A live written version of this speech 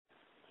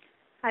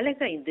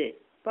அலகு 5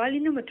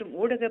 பாலின மற்றும்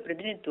ஊடக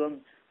பிரதிநிதித்துவம்,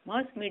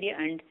 mass media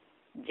and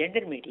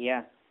gender media,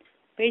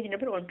 page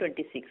number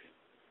 126.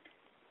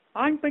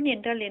 ஆண் பெண்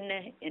என்றால் என்ன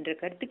என்ற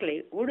கருத்துக்களை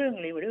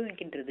ஊடகங்களை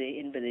வடிவமைக்கின்றது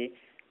என்பது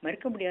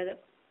மறுக்க முடியாத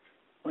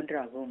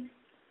ஒன்றாகும்.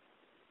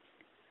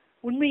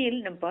 உண்மையில்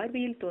நம்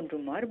பார்வையில்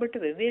தோன்றும் மாறுபட்ட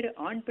வெவ்வேறு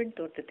ஆண் பெண்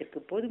தோற்றத்திற்கு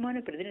போதுமான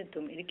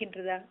பிரதிநிதித்துவம்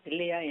இருக்கின்றதா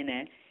இல்லையா என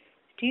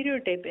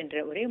ஸ்டீரியோடைப் என்ற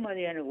ஒரே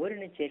மாதிரியான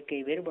ஓரின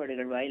சேர்க்கை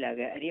வேறுபாடுகள்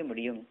வாயிலாக அறிய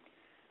முடியும்.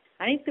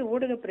 அனைத்து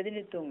ஊடக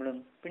பிரதிநிதித்துவங்களும்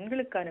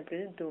பெண்களுக்கான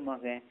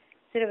பிரதிநிதித்துவமாக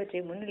சிலவற்றை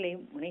முன்னிலை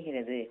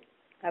முனைகிறது.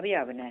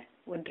 அவையாவன: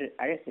 1.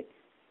 அழகு,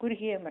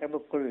 குறுகிய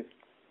மரபுக்குள்.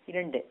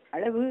 2.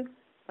 அளவு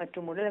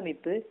மற்றும்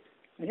உடலமைப்பு,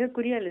 மிக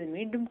குறுகிய அல்லது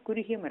மீண்டும்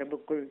குறுகிய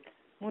மரபுக்குள்.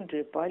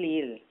 3.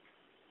 பாலியல்.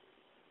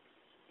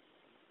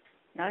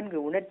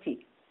 4. உணர்ச்சி,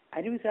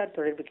 அறிவுசார்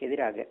தொடர்புக்கு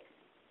எதிராக.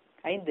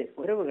 5.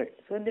 உறவுகள்,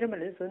 சுதந்திரம்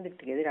அல்லது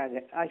சுதந்திரத்துக்கு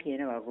எதிராக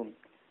ஆகியனவாகும்.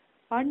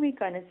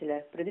 ஆண்மைக்கான சில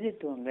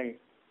பிரதிநிதித்துவங்கள்.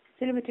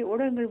 சிலவற்றை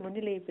ஊடகங்கள்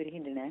முன்னிலையை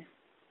பெறுகின்றன.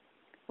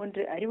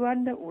 1.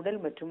 அறிவார்ந்த உடல்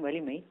மற்றும்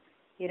வலிமை.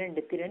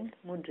 2. திறன்.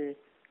 3.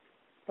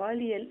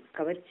 பாலியல்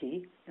கவர்ச்சி.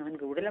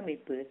 4.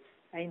 உடலமைப்பு.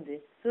 5.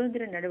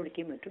 சுதந்திர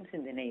நடவடிக்கை மற்றும்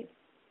சிந்தனை.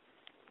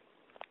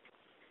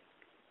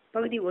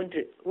 பகுதி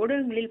 1.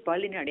 ஊடகங்களில்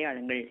பாலின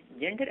அடையாளங்கள்,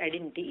 ஜெண்டர்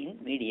ஐடென்டிட்டி இன்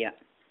மீடியா.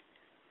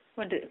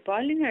 1.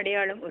 பாலின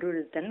அடையாளம்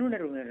ஒருவரது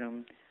தன்னுணர்வுடனும்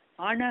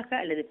ஆணாக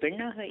அல்லது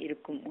பெண்ணாக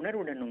இருக்கும்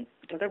உணர்வுடனும்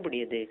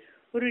தொடர்புடையது.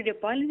 ஒருவருடைய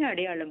பாலின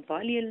அடையாளம்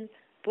பாலியல்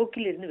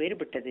போக்கிலிருந்து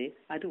வேறுபட்டது,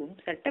 அதுவும்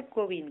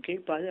சட்டக்கோவையின்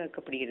கீழ்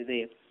பாதுகாக்கப்படுகிறது.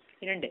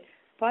 2.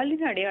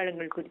 பாலின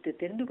அடையாளங்கள் குறித்து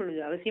தெரிந்து கொள்வது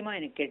அவசியமா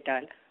என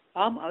கேட்டால்,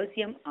 ஆம்,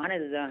 அவசியம்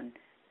ஆனதுதான்.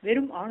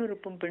 வெறும்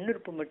ஆணுறுப்பும்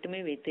பெண்ணுறுப்பும்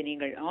மட்டுமே வைத்து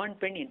நீங்கள் ஆண்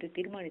பெண் என்று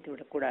தீர்மானித்து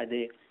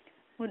விடக்கூடாது.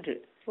 3.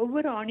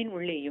 ஒவ்வொரு ஆணின்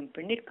உள்ளேயும்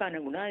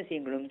பெண்ணிற்கான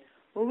குணாதிசயங்களும்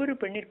ஒவ்வொரு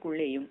பெண்ணிற்கு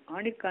உள்ளேயும்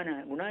ஆணிற்கான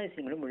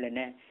குணாதிசயங்களும் உள்ளன.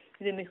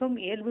 இது மிகவும்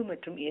இயல்பு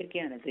மற்றும்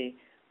இயற்கையானது.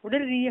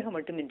 உடல் ரீதியாக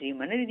மட்டுமின்றி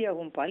மன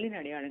ரீதியாகவும் பாலின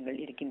அடையாளங்கள்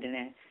இருக்கின்றன.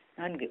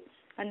 4.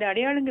 அந்த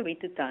அடையாளங்கள்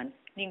வைத்துத்தான்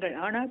நீங்கள்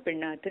ஆணா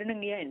பெண்ணா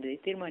திருநங்கையா என்பதை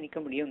தீர்மானிக்க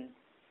முடியும்.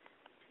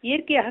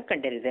 இயற்கையாக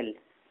கண்டறிதல்.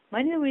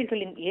 மனித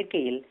உயிர்களின்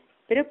இயற்கையில்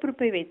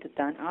பிறப்புறுப்பை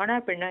வைத்துத்தான் ஆணா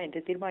பெண்ணா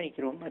என்று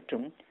தீர்மானிக்கிறோம்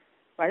மற்றும்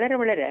வளர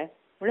வளர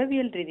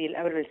உளவியல் ரீதியில்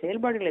அவர்கள்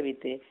செயல்பாடுகளை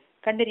வைத்து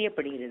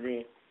கண்டறியப்படுகிறது.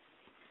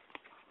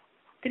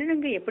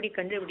 திருநங்கை எப்படி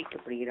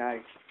கண்டுபிடிக்கப்படுகிறாள்?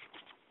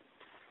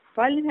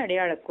 பாலின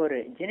அடையாளக்கோறு,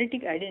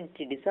 ஜெனட்டிக்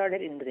ஐடென்டிட்டி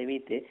டிசார்டர் என்பதை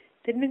வைத்து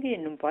திருநங்கை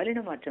என்னும்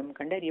பாலின மாற்றம்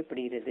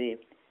கண்டறியப்படுகிறது.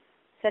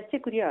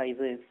 சர்ச்சைக்குரிய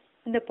ஆய்வு.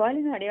 இந்த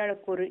பாலின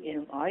அடையாளக்கூறு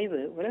எனும் ஆய்வு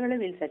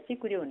உலகளவில்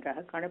சர்ச்சைக்குரிய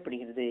ஒன்றாக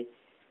காணப்படுகிறது.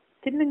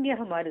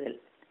 திருநங்கையாக மாறுதல்,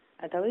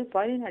 அதாவது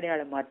பாலின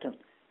அடையாள மாற்றம்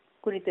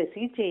குறித்த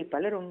சிகிச்சையை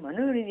பலரும்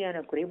மனோ ரீதியான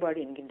குறைபாடு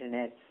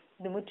என்கின்றனர்.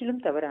 இது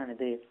முற்றிலும்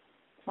தவறானது.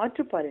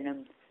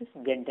 மாற்றுப்பாலினம்,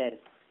 ஜெண்டர்.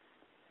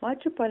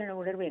 மாற்றுப்பாலின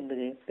உணர்வு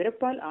என்பது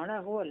பிறப்பால்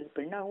ஆணாகவோ அல்லது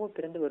பெண்ணாகவோ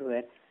பிறந்த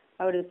ஒருவர்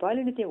அவரது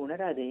பாலினத்தை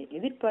உணராது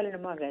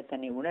எதிர்பாலினமாக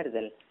தன்னை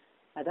உணர்தல்,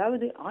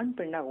 அதாவது ஆண்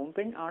பெண்ணாகவும்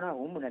பெண்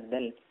ஆணாகவும்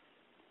உணர்தல்.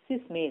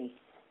 சிஸ்மேல்.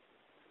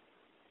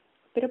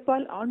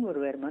 பிறப்பால் ஆண்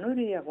ஒருவர்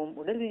மனோரீதியாகவும்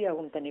உடல்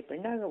ரீதியாகவும் தன்னை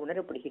பெண்ணாக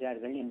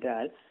உணரப்படுகிறார்கள்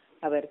என்றால்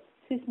அவர்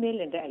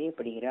சிஸ்மேல் என்று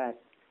அறியப்படுகிறார்,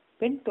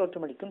 பெண்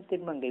தோற்றமளிக்கும்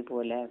திருமங்கை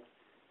போல.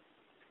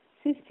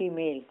 Sis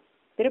female.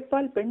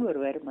 பிறப்பால் பெண்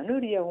ஒருவர்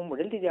மனோரீதியாகவும்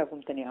உடல்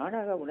ரீதியாகவும் தன்னை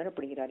ஆணாக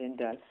உணரப்படுகிறார்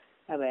என்றால்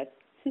அவர்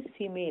சிஸ்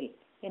ஃபீமேல்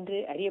என்று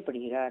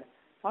அறியப்படுகிறார்,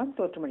 ஆண்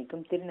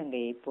தோற்றமளிக்கும்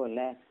திருநங்கையை போல.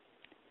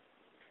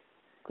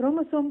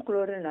 குரோமோசோம்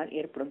குளோரலினால்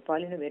ஏற்படும்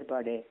பாலின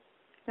வேறுபாடு.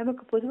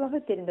 நமக்கு பொதுவாக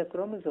தெரிந்த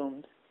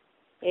குரோமோசோம்ஸ்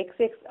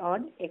XX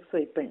ஆண்,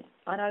 XY பெண்.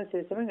 ஆனால் சில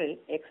சமயங்களில்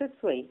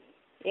XXY,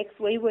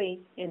 XYY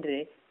என்று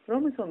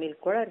குரோமோசோமில்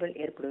கோளாறுகள்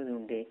ஏற்படுவது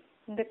உண்டு.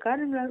 இந்த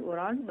காரணங்களால் ஒரு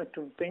ஆண்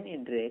மற்றும் பெண்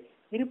என்று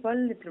இரு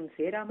பாலினத்திலும்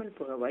சேராமல்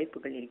போக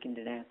வாய்ப்புகள்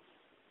இருக்கின்றன.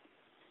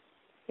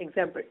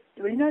 எக்ஸாம்பிள்,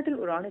 வெளிநாட்டில்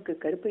ஒரு ஆணுக்கு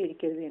கருப்பை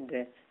இருக்கிறது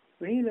என்ற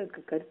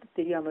வெளியுலகுக்கு கருத்து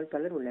தெரியாமல்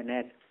பலர்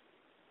உள்ளனர்.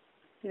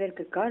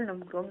 இதற்கு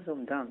காரணம்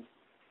குரோமோசோம் தான்.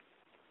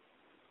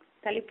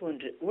 தலைப்பு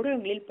 1.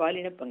 ஊடகங்களில்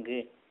பாலின பங்கு,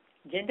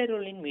 ஜெண்டர்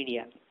ரோல் இன்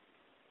மீடியா.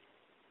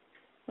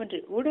 1.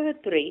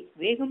 ஊடகத்துறை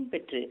வேகம்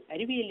பெற்று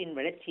அறிவியலின்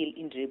வளர்ச்சியில்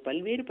இன்று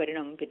பல்வேறு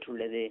பரிணாமம்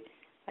பெற்றுள்ளது.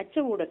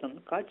 அச்ச ஊடகம்,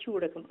 காட்சி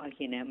ஊடகம்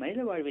ஆகியன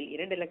மனித வாழ்வில்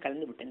இரண்டெல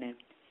கலந்துவிட்டன.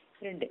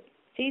 2.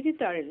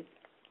 செய்தித்தாள்,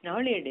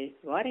 நாளேடு,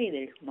 வார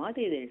இதழ், மாத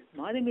இதழ்,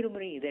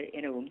 மாதமிருமுறை இதழ்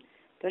எனவும்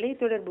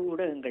தொலைத்தொடர்பு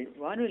ஊடகங்கள்,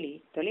 வானொலி,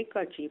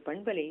 தொலைக்காட்சி,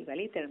 பண்பலை,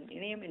 வலைத்தளம்,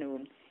 இணையம்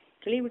எனவும்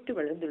கிளைவிட்டு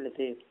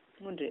வளர்ந்துள்ளது.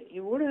 3.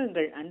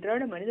 இவ்வூடகங்கள்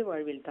அன்றாட மனித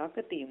வாழ்வில்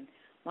தாக்கத்தையும்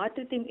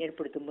மாற்றத்தையும்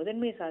ஏற்படுத்தும்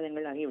முதன்மை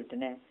சாதனங்கள்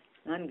ஆகிவிட்டன.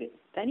 4.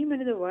 தனி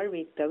மனித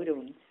வாழ்வை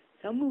தவிரவும்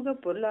சமூக,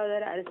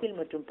 பொருளாதார, அரசியல்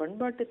மற்றும்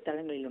பண்பாட்டு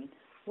தளங்களிலும்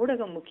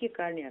ஊடகம் முக்கிய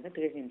காரணியாக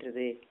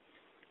திகழ்கின்றது.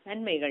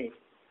 நன்மைகள்.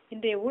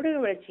 இன்றைய ஊடக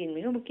வளர்ச்சியின்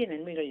மிக முக்கிய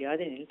நன்மைகள்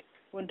யாதெனில்: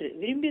 1.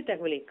 விரும்பிய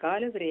தகவலை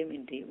கால விரயம்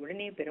இன்றி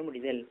உடனே பெற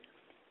முடிதல்.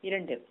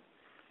 2.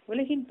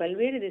 உலகின்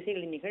பல்வேறு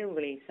திசைகளின்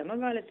நிகழ்வுகளை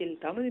சமகாலத்தில்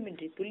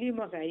தாமதமின்றி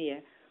துல்லியமாக அறிய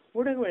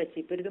ஊடக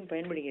வளர்ச்சி பெரிதும்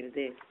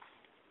பயன்படுகிறது.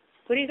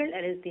 குறைகள்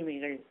அல்லது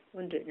தீமைகள்.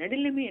 1.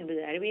 நடுநிலைமை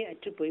என்பது அறவே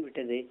அற்று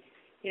போய்விட்டது.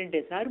 2.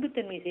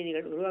 சார்புத்தன்மை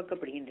செய்திகள்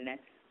உருவாக்கப்படுகின்றன.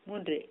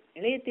 3.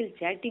 இணையத்தில்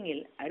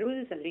சேட்டிங்கில்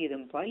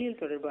 60% பாலியல்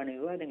தொடர்பான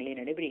விவாதங்களே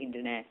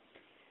நடைபெறுகின்றன.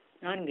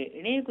 4.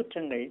 இணைய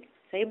குற்றங்கள்,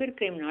 சைபர்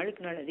கிரைம்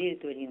நாளுக்கு நாள்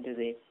அதிகரித்து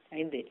வருகின்றது.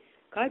 5.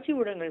 காட்சி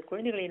ஊடகங்கள்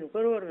குழந்தைகளை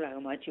நுகர்வோர்களாக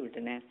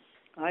மாற்றிவிட்டன.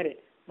 6.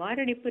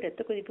 மாரடைப்பு,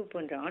 இரத்த கொதிப்பு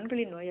போன்ற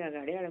ஆண்களின் நோயாக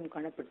அடையாளம்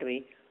காணப்பட்டவை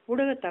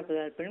ஊடக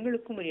தாக்குதல்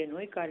பெண்களுக்கும் உரிய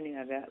நோய்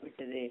காரணியாக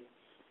விட்டது.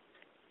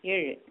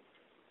 7.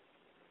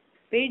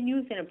 பெய்ட்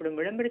நியூஸ் எனப்படும்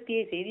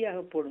விளம்பரத்தையே செய்தியாக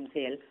போடும்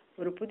செயல்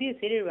ஒரு புதிய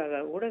சீரழிவாக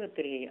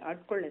ஊடகத்துறையை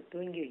ஆட்கொள்ள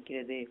துவங்கி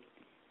வைக்கிறது.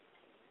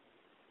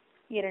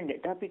 2.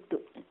 டாபிக்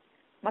 2.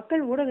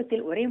 மக்கள்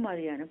ஊடகத்தில் ஒரே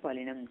மாதிரியான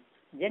பாலினம்.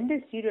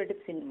 ஜெண்டர்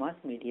ஸ்டீரியோடைப்ஸ் இன்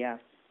மாஸ் மீடியா.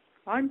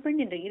 ஆண் பெண்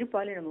என்ற இரு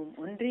பாலினமும்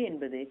ஒன்றே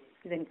என்பது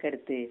இதன்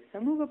கருத்து.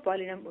 சமூக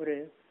பாலினம்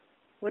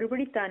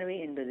ஒருபடித்தானவை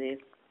என்பது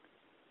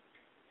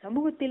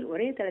சமூகத்தில்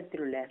ஒரே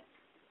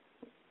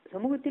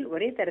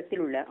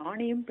தரத்தில் உள்ள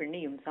ஆணையும்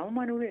பெண்ணையும்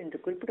சமமானவர்கள் என்று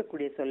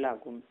குறிப்பிடக்கூடிய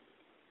சொல்லாகும்.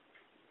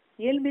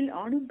 இயல்பில்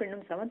ஆணும்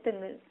பெண்ணும்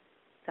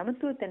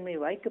சமத்துவத்தன்மை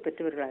வாய்க்க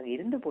பெற்றவர்களாக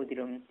இருந்த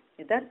போதிலும்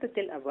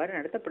யதார்த்தத்தில் அவ்வாறு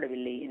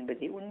நடத்தப்படவில்லை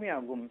என்பதே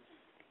உண்மையாகும்.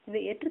 இந்த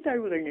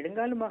ஏற்றத்தாழ்வுகள்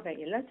நெடுங்காலமாக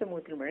எல்லா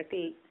சமூகத்திலும்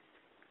வழக்கில்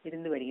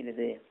இருந்து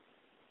வருகிறது.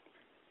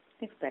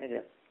 Next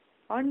paragraph.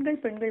 ஆண்கள்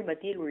பெண்கள்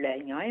மத்தியில் உள்ள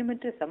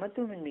நியாயமற்ற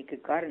சமத்துவமின்மைக்கு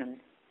காரணம்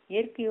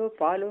இயற்கையோ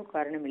பாலோ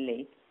காரணமில்லை.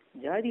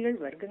 ஜாதிகள்,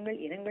 வர்க்கங்கள்,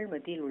 இனங்கள்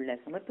மத்தியில் உள்ள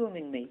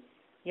சமத்துவமின்மை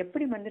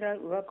எப்படி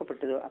மனிதர்களால்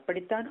உருவாக்கப்பட்டதோ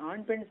அப்படித்தான்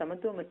ஆண் பெண்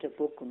சமத்துவமற்ற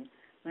போக்கும்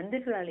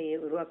மனிதர்களாலேயே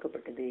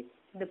உருவாக்கப்பட்டது.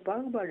 இந்த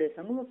பாகுபாடு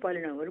சமூக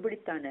பாலின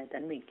ஒருபடித்தான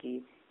தன்மைக்கு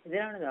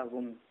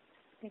எதிரானதாகும்.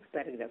 Next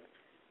paragraph.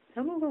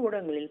 சமூக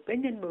ஊடகங்களில்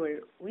பெண் என்பவள்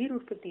உயிர்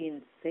உற்பத்தியின்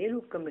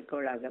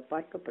செயலூக்கமிக்கவளாக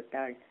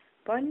பார்க்கப்பட்டாள்.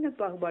 பாலின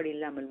பாகுபாடு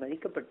இல்லாமல்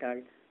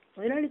மதிக்கப்பட்டாள்.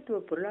 முதலாளித்துவ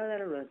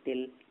பொருளாதார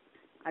உலகத்தில்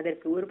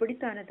அதற்கு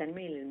ஒருபடித்தான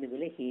தன்மையிலிருந்து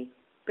விலகி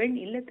பெண்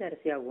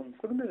இல்லத்தரசியாகவும்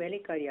குடும்ப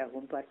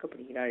வேலைக்காரியாகவும்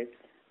பார்க்கப்படுகிறாள்.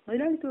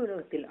 முதலாளித்துவ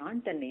உலகத்தில்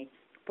ஆண் தன்னை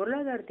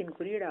பொருளாதாரத்தின்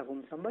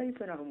குறியீடாகவும்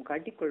சம்பாதிப்பவனாகவும்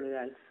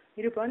காட்டிக்கொள்வதால்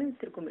இரு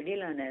பாலினத்திற்கும்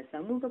இடையிலான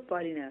சமூக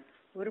பாலின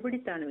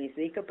ஒருபடித்தானவை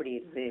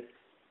சிதைக்கப்படுகிறது.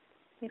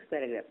 Next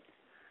paragraph.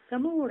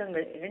 சமூக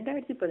ஊடகங்கள்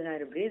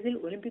 2016 பிரேசில்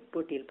ஒலிம்பிக்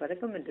போட்டியில்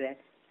பதக்கம் வென்ற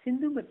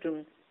சிந்து மற்றும்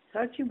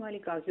சாட்சி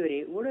மாலிக் ஆகியோரை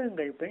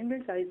ஊடகங்கள்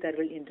பெண்கள்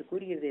சாதித்தார்கள் என்று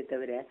கூறுகிறதே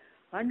தவிர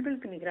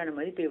ஆண்களுக்கு நிகரான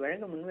மதிப்பை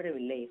வழங்க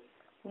முன்வரவில்லை.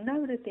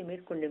 உண்ணாவிரதத்தை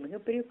மேற்கொண்டு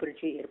மிகப்பெரிய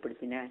புரட்சியை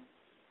ஏற்படுத்தின.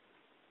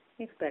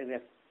 Next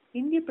paragraph.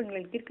 இந்திய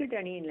பெண்கள் கிரிக்கெட்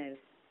அணியினர்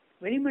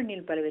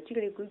வெளிமண்ணில் பல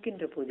வெற்றிகளை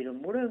குவிக்கின்ற போதிலும்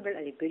ஊடகங்கள்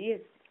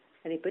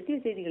அதை பற்றிய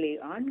செய்திகளை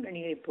ஆண்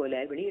அணிகளைப் போல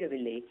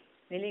வெளியிடவில்லை.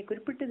 மேலே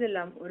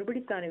குறிப்பிட்டதெல்லாம்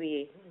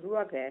ஒருபடித்தானவையை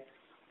உருவாக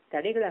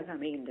தடைகளாக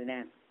அமைகின்றன.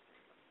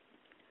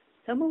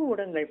 சமூக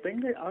ஊடகங்கள்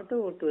பெண்கள் ஆட்டோ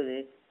ஓட்டுவது,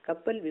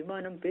 கப்பல்,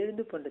 விமானம்,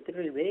 பேருந்து போன்ற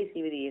துறைகளில் வேலை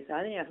செய்வதையே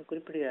சாதனையாக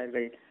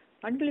குறிப்பிடுகிறார்கள்.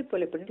 ஆண்களைப்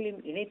போல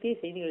பெண்களையும் இணைத்தே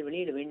செய்திகள்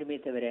வெளியிட வேண்டுமே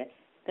தவிர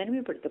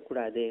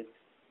தனிமைப்படுத்தக்கூடாது.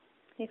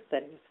 Next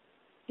paragraph.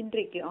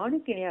 இன்றைக்கு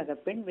ஆணுக்கு இணையாக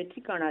பெண்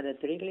வெற்றி காணாத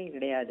துறைகளே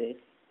கிடையாது.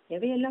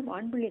 எவையெல்லாம்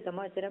ஆண் பிள்ளை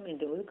சமாச்சாரம்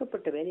என்று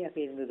ஒதுக்கப்பட்ட வேலையாக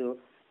இருந்ததோ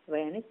அவை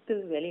அனைத்து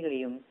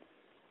வேலைகளையும்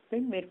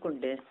பெண்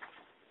மேற்கொண்டு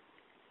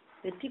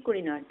வெற்றி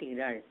கொடி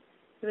நாட்டுகிறாள்.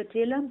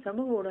 இவற்றையெல்லாம்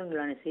சமூக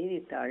ஊடகங்களான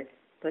செய்தித்தாள்,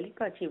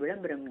 தொலைக்காட்சி,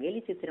 விளம்பரம்,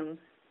 கேலி சித்திரம்,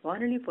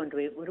 வானொலி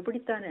போன்றவை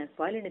ஒருபடித்தான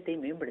பாலினத்தை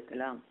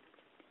மேம்படுத்தலாம்.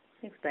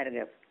 Next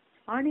paragraph.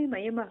 ஆணை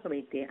மையமாக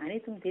வைத்தே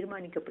அனைத்தும்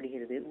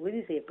தீர்மானிக்கப்படுகிறது,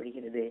 உறுதி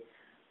செய்யப்படுகிறது.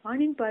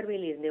 ஆணின்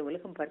பார்வையில் இருந்தே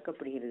உலகம்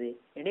பார்க்கப்படுகிறது,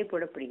 எடை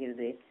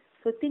போடப்படுகிறது.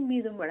 சொத்தின்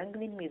மீதும்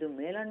வளங்களின் மீதும்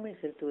மேலாண்மை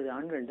செலுத்துவது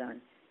ஆண்கள்தான்.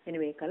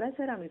 எனவே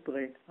கலாச்சார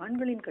அமைப்புகள்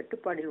ஆண்களின்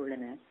கட்டுப்பாடில்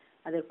உள்ளன.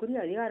 அதற்குரிய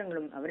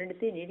அதிகாரங்களும்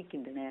அவரிடத்தே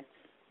நீடிக்கின்றன.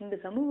 இந்த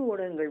சமூக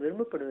ஊடகங்கள்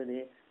விரும்பப்படுவது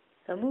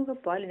சமூக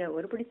பாலின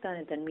ஒருபடித்தான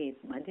தன்மையை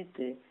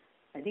மதித்து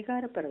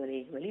அதிகார பரவலை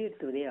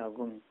வலியுறுத்துவதே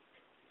ஆகும்.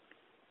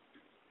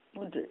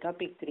 3.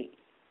 டாபிக் 3.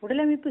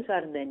 உடலமைப்பு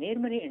சார்ந்த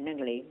நேர்மறை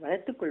எண்ணங்களை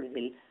வளர்த்துக்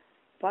கொள்வதில்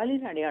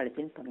பாலின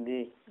அடையாளத்தின் பங்கு.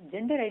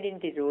 Gender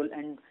identity role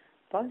and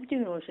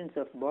positive notions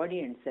of body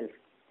and self.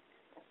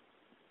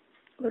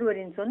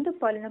 ஒருவரின் சொந்த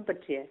பாலினம்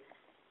பற்றிய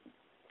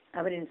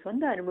அவரின்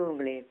சொந்த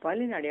அனுபவங்களே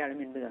பாலின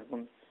அடையாளம்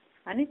என்பதாகும்.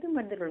 அனைத்து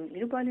மனிதர்களும்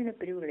இருபாலின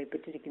பிரிவுகளை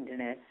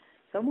பெற்றிருக்கின்றனர்.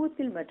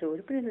 சமூகத்தில் மற்ற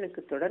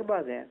உறுப்பினர்களுக்கு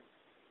தொடர்பாக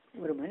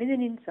ஒரு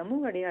மனிதனின்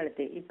சமூக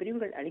அடையாளத்தை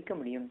இப்பிரிவுகள் அளிக்க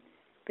முடியும்.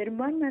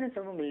 பெரும்பான்மையான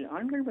சமூகங்களில்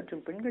ஆண்கள்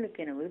மற்றும்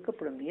பெண்களுக்கு என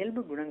ஒதுக்கப்படும்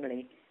இயல்பு குணங்களை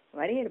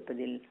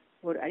வரையறுப்பதில்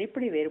ஒரு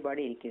அடிப்படை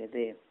வேறுபாடு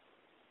இருக்கிறது.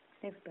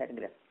 Next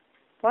paragraph.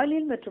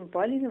 பாலியல் மற்றும்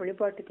பாலின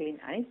வெளிப்பாட்டுகளின்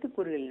அனைத்து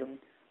கூறுகளிலும்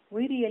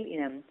உயிரியல்,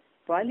 இனம்,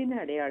 பாலின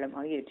அடையாளம்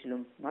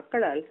ஆகியவற்றிலும்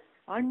மக்களால்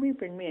ஆண்மை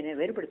பெண்மை என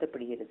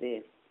வேறுபடுத்தப்படுகிறது.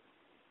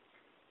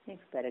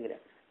 Next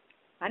paragraph.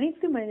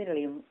 அனைத்து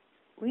மனிதர்களையும்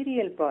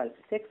உயிரியல் பால்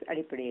செக்ஸ்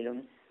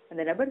அடிப்படையிலும்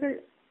அந்த நபர்கள்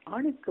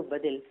ஆணுக்கு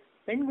பதில்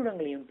பெண்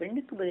குணங்களையும்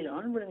பெண்ணுக்கு பதில்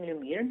ஆண்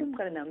குணங்களையும் இரண்டும்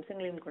கலந்த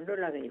அம்சங்களையும்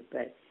கொண்டவர்களாக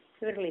இருப்பர்.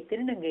 இவர்களை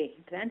திருநங்கை,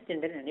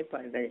 டிரான்ஸ்ஜெண்டர்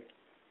நினைப்பார்கள்.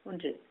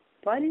 1.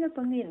 பாலின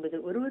பங்கு என்பது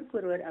ஒருவருக்கு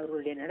ஒருவர்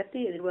அவர்களுடைய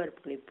நடத்தை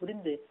எதிர்பார்ப்புகளை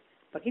புரிந்து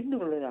பகிர்ந்து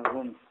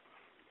கொள்வதாகும்.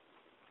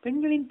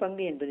 பெண்களின்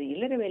பங்கு என்பது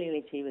இல்லற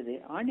வேலைகளை செய்வது,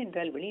 ஆண்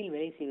என்றால் வெளியில்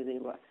வேலை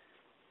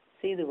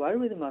செய்து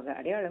வாழ்வதுமாக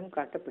அடையாளம்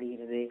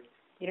காட்டப்படுகிறது.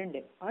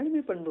 2.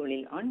 ஆளுமை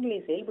பண்புகளில் ஆண்களை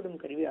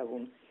செயல்படும்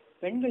கருவியாகவும்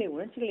பெண்களை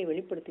உணர்ச்சிகளை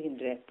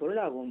வெளிப்படுத்துகின்ற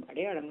பொருளாகவும்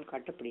அடையாளம்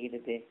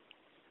காட்டப்படுகிறது.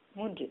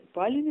 3.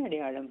 பாலின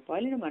அடையாளம்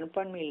பாலின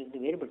மனப்பான்மையிலிருந்து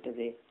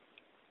வேறுபட்டது.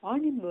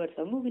 ஆண் என்பவர்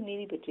சமூக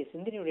நீதி பற்றிய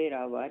சிந்தனையுடையர்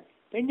ஆவார்.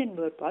 பெண்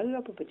என்பவர்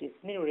பாதுகாப்பு பற்றிய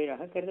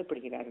சிந்தனையுடையராக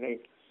கருதப்படுகிறார்கள்.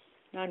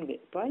 4.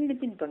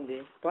 பாலினத்தின் பங்கு,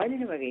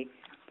 பாலின வகை,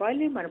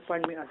 பாலின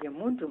மனப்பான்மை ஆகிய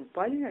மூன்றும்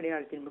பாலின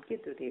அடையாளத்தின்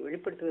முக்கியத்துவத்தை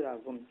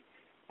வெளிப்படுத்துவதாகும்.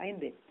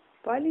 5.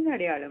 பாலின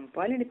அடையாளம்,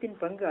 பாலினத்தின்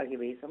பங்கு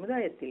ஆகியவை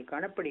சமுதாயத்தில்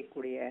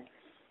காணப்படக்கூடிய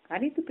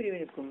அனைத்து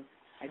பிரிவினருக்கும்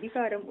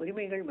அதிகாரம்,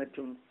 உரிமைகள்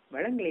மற்றும்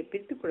வளங்களை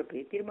பிரித்துக்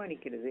கொடுப்பதை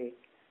தீர்மானிக்கிறது.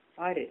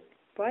 6.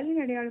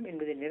 பாலின அடையாளம்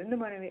என்பது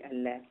நிரந்தரமானவை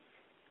அல்ல,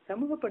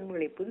 சமூக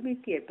பண்புகளை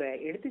புதுமைக்கு ஏற்ப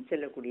எடுத்துச்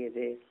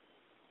செல்லக்கூடியது.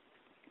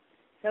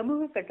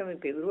 சமூக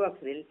கட்டமைப்பை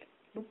உருவாக்குவதில்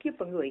முக்கிய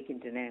பங்கு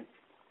வகிக்கின்றன.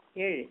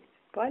 7.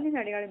 பாலின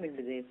அடையாளம்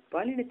என்பது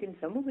பாலினத்தின்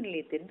சமூக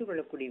நிலையை தெரிந்து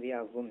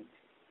கொள்ளக்கூடியவையாகும்.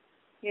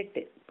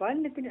 8.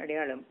 பாலினத்தின்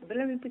அடையாளம்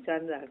உடலமைப்பு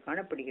சார்ந்ததாக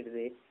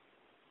காணப்படுகிறது,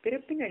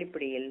 பிறப்பின்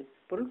அடிப்படையில்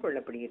பொருள்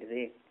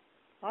கொள்ளப்படுகிறது.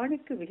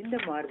 ஆணுக்கு விரிந்த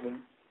மார்பும்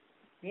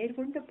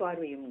நேர்கொண்ட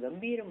பார்வையும்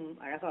கம்பீரமும்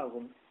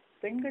அழகாகும்,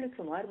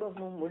 பெண்களுக்கு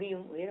மார்பகமும்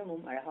முடியும்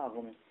உயரமும்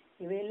அழகாகும்.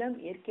 இவையெல்லாம்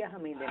இயற்கையாக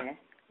அமைந்தன.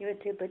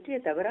 இவற்றை பற்றிய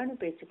தவறான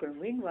பேச்சுக்களும்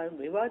வீண்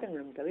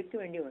விவாதங்களும் தவிர்க்க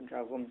வேண்டிய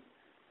ஒன்றாகும்.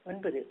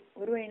 9.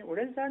 ஒருவரின்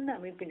உடல் சார்ந்த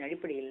அமைப்பின்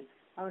அடிப்படையில்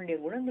அவனுடைய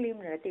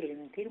குணங்களையும்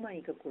நடத்தைகளையும்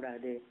தீர்மானிக்க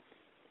கூடாது.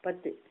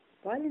 10.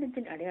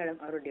 பாலினத்தின்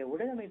அடையாளம் அவருடைய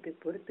உடல் அமைப்பை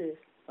பொறுத்து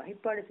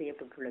வகைப்பாடு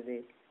செய்யப்பட்டுள்ளது.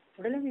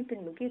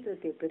 உடலமைப்பின்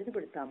முக்கியத்துவத்தை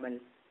பெரிதுபடுத்தாமல்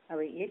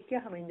அவை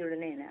இயற்கையாக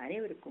அமைந்துள்ளன என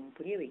அனைவருக்கும்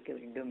புரிய வைக்க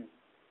வேண்டும்.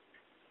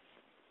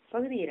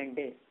 பகுதி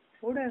 2.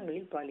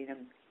 ஊடகங்களில்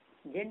பாலினம்,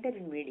 ஜெண்டர்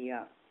இன் மீடியா.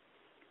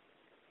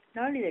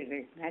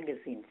 நாளிதழ்கள்,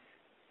 மேகசின்ஸ்.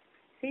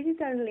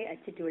 செய்தித்தாள்களை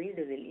அச்சிட்டு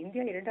வெளியிடுவதில்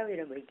இந்தியா 2வது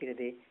இடம்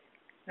வகிக்கிறது.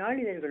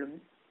 நாளிதழ்களும்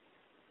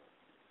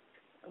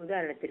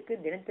உதாரணத்திற்கு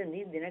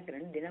தினத்தந்தி,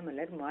 தினகரன்,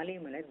 தினமலர், மாலை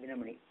மலர்,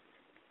 தினமணி.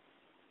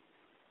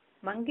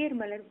 மங்கேர்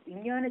மலர்,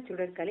 விஞ்ஞான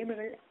சுடர்,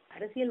 கலைமகள்,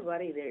 அரசியல்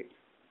வார இதழ்,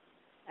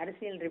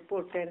 அரசியல்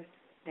ரிப்போர்ட்டர்,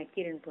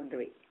 நக்கீரன்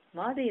போன்றவை.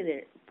 மாத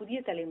இதழ், புதிய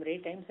தலைமுறை,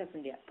 டைம்ஸ் ஆஃப்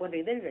இந்தியா போன்ற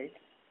இதழ்கள்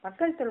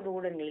மக்கள் தொடர்பு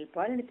ஊடகங்களில்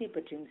பாலினத்தை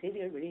பற்றியும்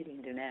செய்திகள்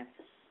வெளியிடுகின்றன.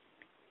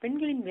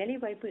 பெண்களின்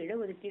வேலைவாய்ப்பு,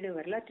 இடஒதுக்கீடு,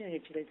 வரலாற்று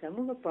நிகழ்ச்சிகள்,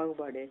 சமூக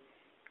பாகுபாடு,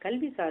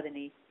 கல்வி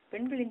சாதனை,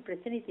 பெண்களின்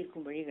பிரச்சனை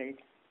தீர்க்கும் வழிகள்,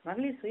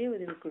 மகளிர் சுய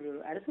உதவிக்குழு,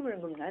 அரசு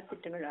வழங்கும்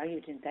நலத்திட்டங்கள்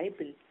ஆகியவற்றின்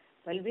தலைப்பில்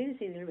பல்வேறு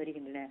செய்திகள்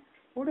வருகின்றன.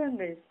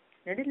 ஊடகங்கள்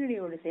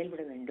நடுநிலையோடு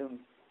செயல்பட வேண்டும்.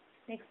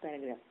 Next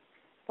paragraph.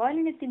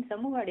 பாலினத்தின்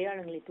சமூக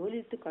அடையாளங்களை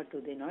தோலுரித்து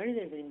காட்டுவது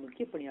நாளிதழ்களின்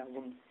முக்கிய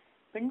பணியாகும்.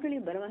 பெண்களை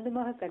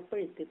பலவந்தமாக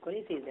கற்பழித்து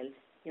கொலை செய்தல்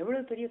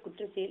எவ்வளவு பெரிய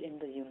குற்றச்செயல்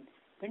என்பதையும்,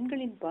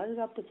 பெண்களின்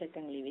பாதுகாப்பு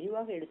சட்டங்களை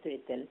விரிவாக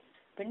எடுத்துரைத்தல்,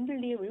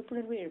 பெண்களிடையே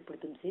விழிப்புணர்வை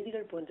ஏற்படுத்தும்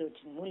செய்திகள்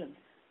போன்றவற்றின் மூலம்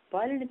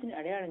பாலினத்தின்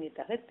அடையாளங்களை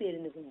தகர்த்து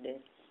எறிந்து கொண்டு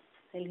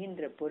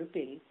செல்கின்ற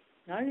பொறுப்பில்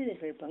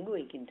நாளிதழ்கள் பங்கு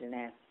வகிக்கின்றன.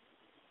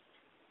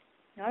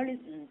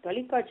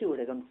 தொலைக்காட்சி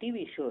ஊடகம்,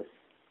 டிவி ஷோஸ்.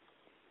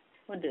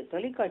 1.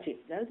 தொலைக்காட்சி,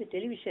 அதாவது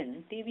டெலிவிஷன்.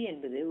 டிவி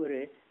என்பது ஒரு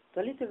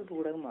தொலைத்தொடர்பு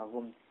ஊடகம்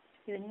ஆகும்.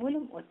 இதன்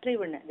மூலம் ஒற்றை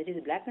வண்ண, that is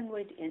black and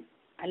white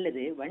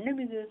அல்லது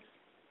வண்ணமிகு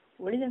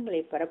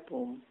ஒளிதங்களை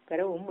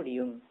பெறவும்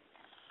முடியும்.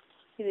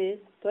 இது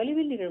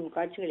தொலைவில் நிகழும்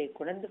காட்சிகளை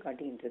கொணர்ந்து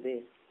காட்டுகின்றது.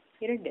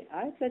 2.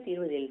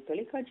 1920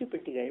 தொலைக்காட்சி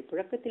பெட்டிகள்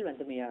புழக்கத்தில்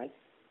வந்தமையால்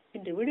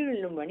இன்று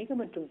வீடுகளிலும் வணிக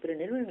மற்றும் பிற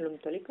நிறுவனங்களும்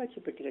தொலைக்காட்சி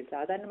பெட்டிகள்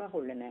சாதாரணமாக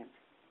உள்ளன.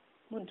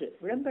 3.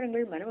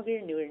 விளம்பரங்கள்,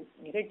 மனமகிழ்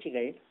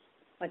நிகழ்ச்சிகள்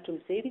மற்றும்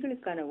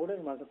செய்திகளுக்கான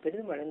ஊடகமாக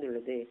பெரிதும்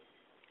வளர்ந்துள்ளது.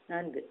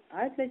 4.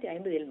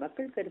 1950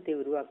 மக்கள் கருத்தை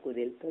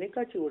உருவாக்குவதில்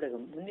தொலைக்காட்சி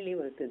ஊடகம் முன்னிலை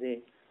வகுத்தது.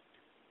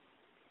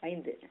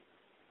 5.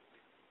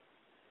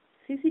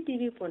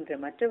 சிசிடிவி போன்ற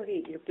மற்ற வகை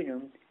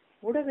இருப்பினும்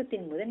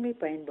ஊடகத்தின் முதன்மை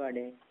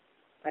பயன்பாடு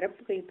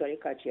பரப்புகை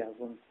தொலைக்காட்சி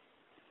ஆகும்.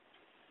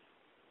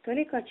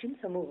 தொலைக்காட்சியும்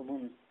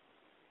சமூகமும்.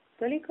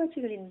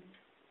 தொலைக்காட்சிகளின்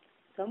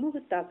சமூக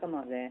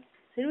தாக்கமாக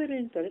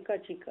சிறுவர்களின்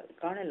தொலைக்காட்சி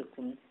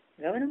காணலுக்கும்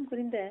கவனம்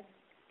குறைந்த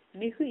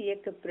மிகு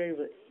இயக்க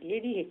பிறழ்வு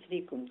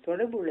ADHDக்கும்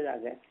தொடர்பு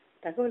உள்ளதாக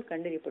தகவல்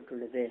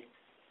கண்டறியப்பட்டுள்ளது.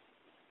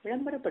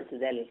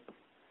 விளம்பரப்படுத்துதல்.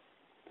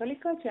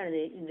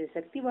 தொலைக்காட்சியானது இன்று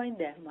சக்தி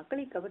வாய்ந்த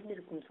மக்களை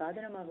கவர்ந்திருக்கும்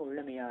சாதனமாக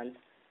உள்ளமையால்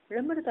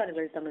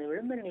விளம்பரதாரர்கள் தமது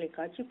விளம்பரங்களை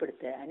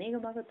காட்சிப்படுத்த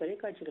அநேகமாக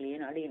தொலைக்காட்சிகளையே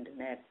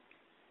நாடுகின்றனர்.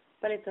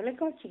 பல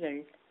தொலைக்காட்சிகள்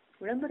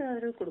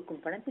விளம்பரதாரர்கள்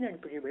கொடுக்கும் பணத்தின்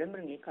அடிப்படையில்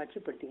விளம்பரங்களை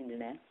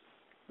காட்சிப்படுத்துகின்றன.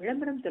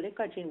 விளம்பரம்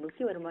தொலைக்காட்சியின்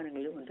முக்கிய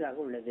வருமானங்களில் ஒன்றாக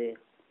உள்ளது.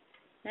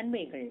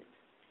 நன்மைகள்.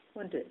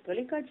 1.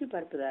 தொலைக்காட்சி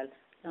பார்ப்பதால்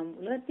நாம்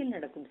உலகத்தில்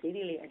நடக்கும்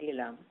செய்திகளை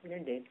அறியலாம்.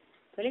 2.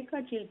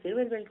 தொலைக்காட்சியில்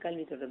சிறுவர்கள்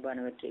கல்வி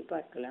தொடர்பானவற்றை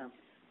பார்க்கலாம்.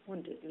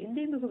 3.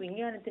 விந்தைமிகு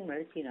விஞ்ஞானத்தின்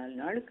வளர்ச்சியினால்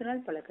நாளுக்கு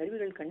நாள் பல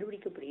கருவிகள்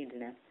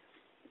கண்டுபிடிக்கப்படுகின்றன.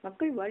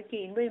 மக்கள்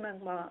வாழ்க்கையை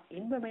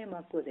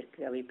இன்பமயமாக்குவதற்கு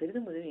அவை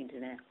பெரிதும்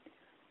உதவுகின்றன.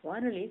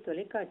 வானொலி,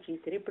 தொலைக்காட்சி,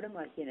 திரைப்படம்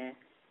ஆகியன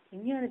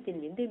விஞ்ஞானத்தின்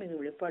விந்தைமிகு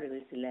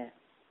வெளிப்பாடுகள் சில.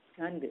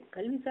 4.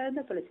 கல்வி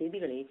சார்ந்த பல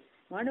செய்திகளை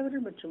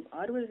மாணவர்கள் மற்றும்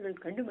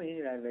ஆர்வலர்கள் கண்டு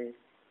மகிழ்கிறார்கள்.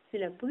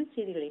 சில புது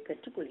செய்திகளை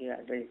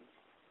கற்றுக்கொள்கிறார்கள்.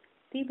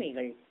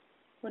 தீமைகள்.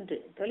 1.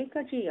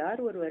 தொலைக்காட்சியை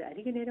யார் ஒருவர்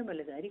அதிக நேரம்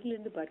அல்லது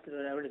அருகிலிருந்து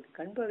பார்க்கிறார் அவர்களுக்கு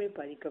கண்பார்வை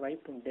பாதிக்க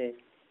வாய்ப்புண்டு.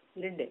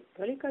 2.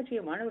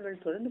 தொலைக்காட்சியை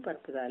மாணவர்கள் தொடர்ந்து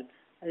பார்ப்பதால்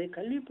அது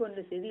கல்வி போன்ற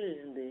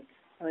செய்திகளிலிருந்து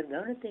அவர்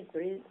கவனத்தை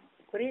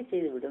குறைய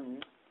செய்துவிடும்.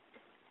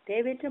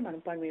 தேவையற்ற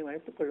மனப்பான்மையை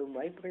வளர்த்துக் கொள்ளும்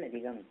வாய்ப்புகள்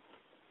அதிகம்.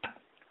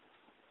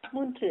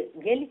 3.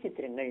 கேலி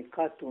சித்திரங்கள்,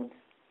 கார்ட்டூன்ஸ்.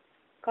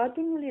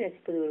 கார்ட்டூன்களை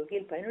ரசிப்பது ஒரு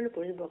வகையில் பயனுள்ள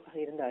பொழுதுபோக்காக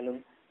இருந்தாலும்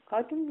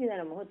கார்ட்டூன்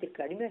மீதான முகத்திற்கு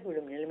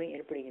அடிமையாகிவிடும் நிலைமை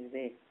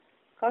ஏற்படுகிறது.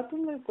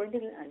 கார்ட்டூன்கள்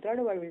குழந்தைகளின் அன்றாட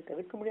வாழ்வில்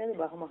தவிர்க்க முடியாத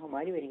பாகமாக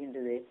மாறி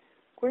வருகின்றது.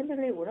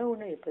 குழந்தைகளை உணவு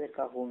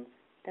வைப்பதற்காகவும்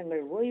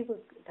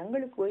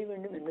தங்களுக்கு ஓய்வு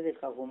வேண்டும்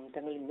என்பதற்காகவும்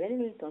தங்களின்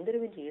வேலைகளில்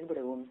தொந்தரவின்றி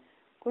ஈடுபடவும்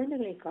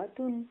குழந்தைகளை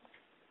கார்ட்டூன்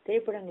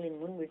திரைப்படங்களின்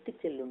முன் விட்டுச்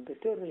செல்லும்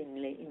பெற்றோர்களின்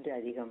நிலை இன்று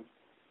அதிகம்.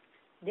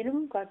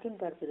 தினமும் கார்ட்டூன்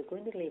பார்ப்பது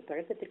குழந்தைகளை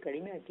பழக்கத்திற்கு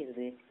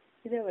அடிமையாக்கிறது.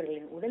 இது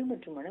அவர்களின் உடல்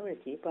மற்றும் மன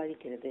வளர்ச்சியை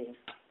பாதிக்கிறது.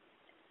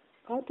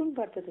 கார்ட்டூன்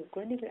பார்ப்பதற்கு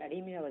குழந்தைகள்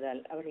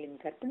அடிமையாவதால் அவர்களின்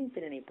கற்பனை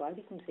திறனை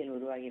பாதிக்கும் செயல்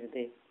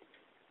உருவாகிறது.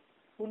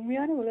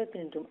 உண்மையான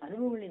உலகத்தினின்றும்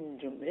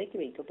அனுபவங்களினின்றும் விலக்கி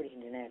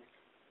வைக்கப்படுகின்றனர்.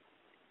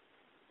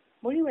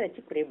 மொழி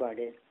வளர்ச்சி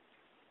குறைபாடு.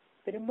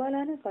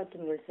 பெரும்பாலான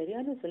கார்ட்டூன்கள்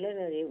சரியான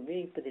சொல்லறை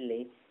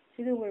உபயோகிப்பதில்லை.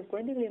 இது உங்கள்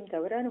குழந்தைகளையும்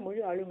தவறான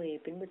மொழி ஆளுமையை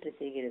பின்பற்ற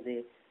செய்கிறது.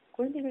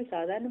 குழந்தைகள்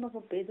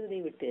சாதாரணமாக பேசுவதை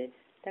விட்டு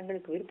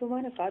தங்களுக்கு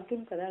விருப்பமான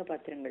கார்ட்டூன்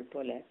கதாபாத்திரங்கள்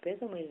போல பேச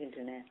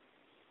முயல்கின்றன.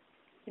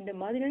 இந்த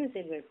மாதிரியான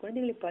செயல்கள்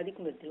குழந்தைகளை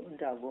பாதிக்கும் விதத்தில்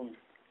ஒன்றாகும்.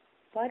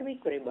 பார்வை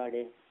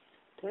குறைபாடு.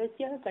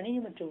 தொடர்ச்சியாக கணினி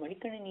மற்றும்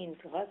மடிக்கணினியின்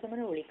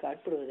பிரகாசமான ஒளிக்கு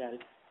ஆட்படுவதால்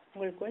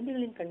உங்கள்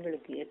குழந்தைகளின்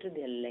கண்களுக்கு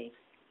ஏற்றது அல்ல.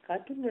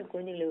 கார்ட்டூன்கள்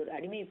குழந்தைகளை ஒரு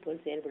அடிமை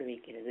போல் செயல்பட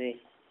வைக்கிறது.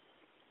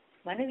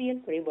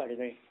 மனவியல்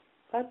குறைபாடுகள்.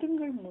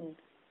 கார்ட்டூன்கள் முன்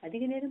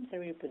அதிக நேரம்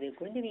செலவழிப்பது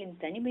குழந்தைகளின்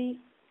தனிமை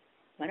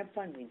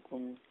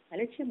மனப்பான்மைக்கும்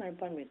அலட்சிய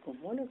மனப்பான்மைக்கும்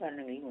மூல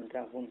காரணங்களில்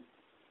ஒன்றாகும்.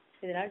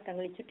 இதனால்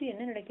தங்களை சுற்றி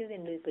என்ன நடக்கிறது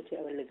என்பதை பற்றி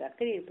அவர்களுக்கு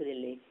அக்கறை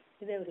இருப்பதில்லை.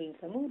 இது அவர்களின்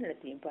சமூக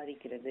நடத்தையும்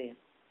பாதிக்கிறது.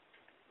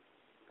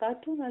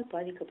 கார்ட்டூனால்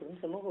பாதிக்கப்படும்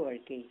சமூக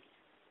வாழ்க்கை.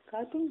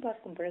 கார்ட்டூன்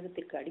பார்க்கும்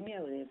பழக்கத்திற்கு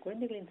அடிமையாவது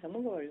குழந்தைகளின்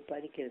சமூக வாழ்வை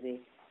பாதிக்கிறது.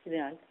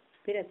 இதனால்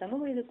பிற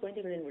சமூக வயது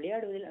குழந்தைகளின்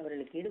விளையாடுவதில்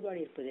அவர்களுக்கு ஈடுபாடு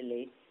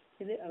இருப்பதில்லை.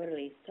 இது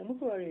அவர்களை சமூக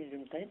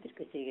வாழ்விலும்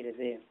தனித்திருக்க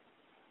செய்கிறது.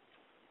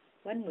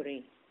 வன்முறை.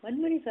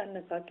 வன்முறை சார்ந்த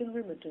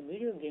கார்ட்டூன்கள் மற்றும்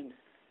வீடியோ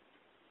கேம்ஸ்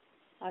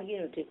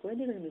ஆகியவற்றை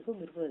குழந்தைகள் மிகவும்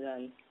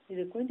விரும்புவதால்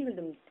இது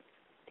குழந்தைகளிடம்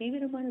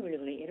தீவிரமான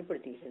விளைவுகளை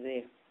ஏற்படுத்துகிறது.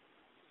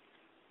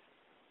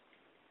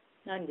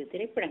 4.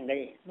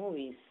 திரைப்படங்கள்,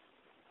 மூவிஸ்.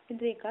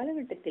 இன்றைய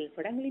காலகட்டத்தில்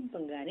படங்களின்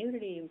பங்கு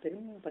அனைவரிடையும்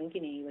பெரும்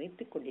பங்கினை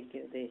வகித்துக்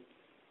கொண்டிருக்கிறது.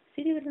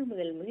 சிறியவர்கள்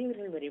முதல்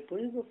முதியவர்கள் வரை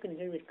பொழுதுபோக்கு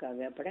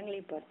நிகழ்விற்காக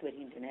படங்களை பார்த்து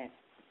வருகின்றனர்.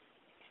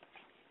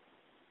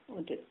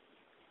 1.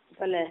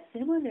 பல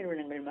சினிமா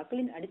நிறுவனங்கள்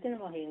மக்களின்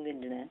அடித்தளமாக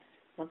இயங்குகின்றன.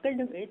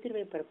 மக்களிடம்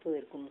எழுத்துருவை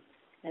பரப்புவதற்கும்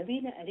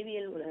நவீன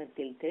அறிவியல்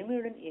உலகத்தில்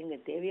திறமையுடன் இயங்க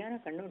தேவையான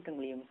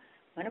கண்ணோட்டங்களையும்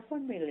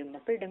மனப்பான்மைகளையும்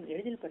மக்களிடம்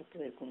எளிதில்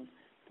பரப்புவதற்கும்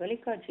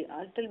தொலைக்காட்சி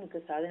ஆற்றல் மிக்க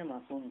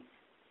சாதனமாகும்.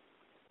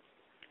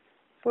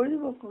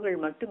 பொழுதுபோக்குகள்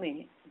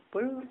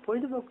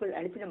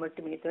அளிப்பிட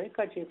மட்டுமே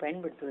தொலைக்காட்சியை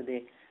பயன்படுத்துவது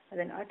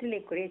அதன் ஆற்றலை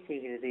குறைய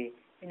செய்கிறது.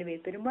 எனவே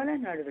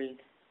பெரும்பாலான நாடுகளில்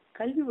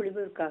கல்வி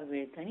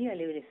ஒளிபரப்புக்காகவே தனி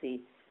அலைவரிசை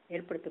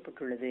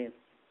ஏற்படுத்தப்பட்டுள்ளது.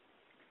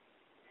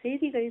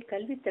 செய்திகள்,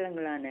 கல்வி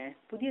தளங்களான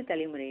புதிய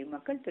தலைமுறை,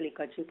 மக்கள்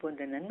தொலைக்காட்சி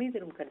போன்ற நன்மை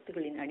தரும்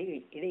கருத்துக்களின்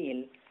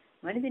இடையில்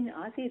மனிதனின்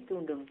ஆசையை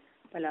தூண்டும்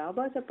பல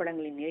ஆபாச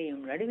படங்களின்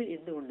நிலையும் நடுவில்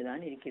இருந்து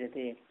கொண்டுதான்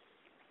இருக்கிறது.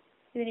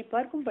 இதனை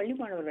பார்க்கும் பள்ளி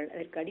மாணவர்கள்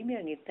அதற்கு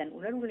அடிமையாகி தன்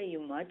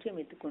உணர்வுகளையும் மாற்றி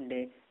அமைத்துக் கொண்டு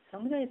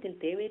சமுதாயத்தில்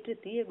தேவையற்ற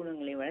தீய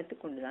குணங்களை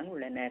வளர்த்துக் கொண்டுதான்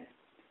உள்ளனர்.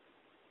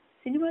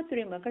 சினிமா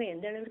துறை மக்களை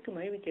எந்த அளவிற்கு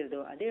மகிழ்விக்கிறதோ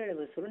அதே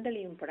அளவு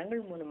சுரண்டலையும்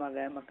படங்கள்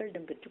மூலமாக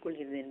மக்களிடம்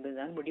பெற்றுக்கொள்கிறது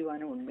என்பதுதான்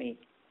முடிவான உண்மை.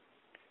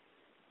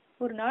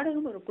 ஒரு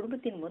நாடகம் ஒரு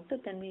குடும்பத்தின்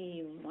மொத்த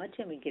தன்மையையும் மாற்றி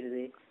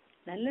அமைக்கிறது.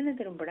 நல்லெண்ண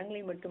தரும்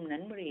படங்களை மட்டும்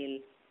நன்முறையில்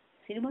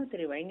சினிமா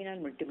துறை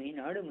வழங்கினால் மட்டுமே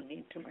நாடு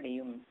முன்னேற்றம்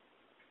அடையும்.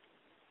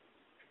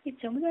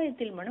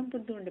 இச்சமுதாயத்தில் மனம்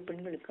புரிந்து கொண்ட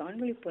பெண்களுக்கு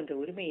ஆண்களை போன்ற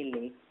உரிமை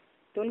இல்லை.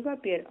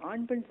 தொல்காப்பியர்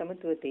ஆண் பெண்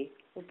சமத்துவத்தை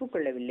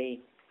ஒப்புக்கொள்ளவில்லை.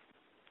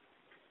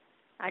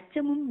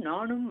 அச்சமும்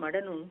நாணும்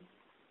மடனும்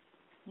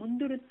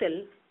முந்துறுத்தல்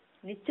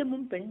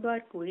நிச்சமும்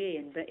பெண்பார்க்கு உரிய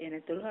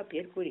என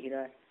தொல்காப்பியர்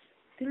கூறுகிறார்.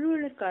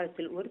 திருவள்ளுவர்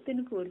காலத்தில்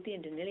ஒருத்தனுக்கு ஒருத்தி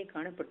என்ற நிலை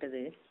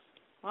காணப்பட்டது.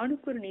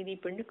 ஆணுக்கு ஒரு நீதி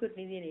பெண்ணுக்கு ஒரு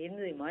நீதி என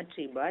இருந்ததை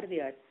மாற்றி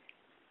பாரதியார்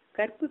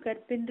கற்பு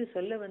கற்பென்று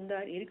சொல்ல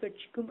வந்தார் இரு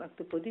கட்சிக்கும்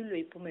அஃது பொதுவில்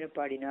வைப்போம் என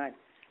பாடினார்.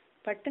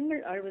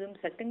 பட்டங்கள் ஆழ்வதும்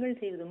சட்டங்கள்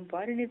செய்வதும்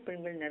பாரினர்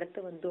பெண்கள் நடத்த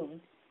வந்தோம்.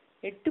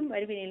 எட்டும்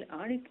அறிவினில்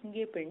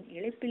ஆணுக்கிங்கே பெண்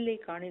இளைப்பிள்ளை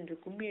காணென்று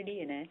கும்மியடி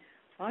என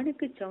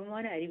ஆணுக்கு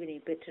சமமான அறிவினை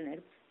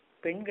பெற்றனர்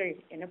பெண்கள்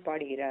என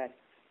பாடுகிறார்.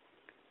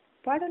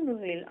 பாடல்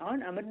நூல்களில்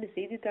ஆண் அமர்ந்து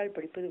செய்தித்தாள்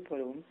படிப்பது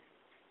போலவும்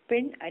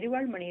பெண்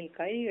அறிவாள் மனையில்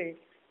காய்கள்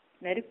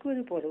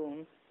நறுக்குவது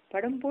போலவும்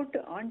படம் போட்டு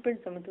ஆண்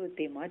பெண்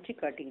சமத்துவத்தை மாற்றி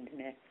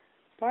காட்டுகின்றனர்.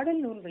 பாடல்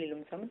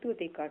நூல்களிலும்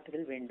சமத்துவத்தை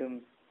காட்டுதல் வேண்டும்.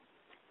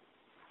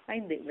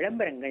 5.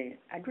 விளம்பரங்கள்,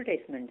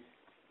 அட்வர்டைஸ்மெண்ட்ஸ்.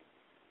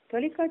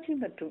 தொலைக்காட்சி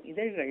மற்றும்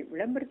இதழ்கள்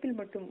விளம்பரத்தில்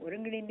மட்டும்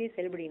ஒருங்கிணைந்தே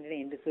செயல்படுகின்றன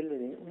என்று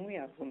சொல்வது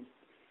உண்மையாகும்.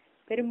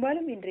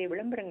 பெரும்பாலும் இன்றைய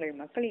விளம்பரங்கள்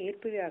மக்களை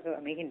ஈர்ப்பதாக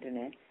அமைகின்றன.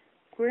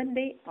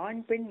 குழந்தை,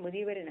 ஆண், பெண்,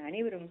 முதியவர் என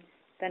அனைவரும்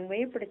தன்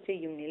வயப்படச்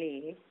செய்யும்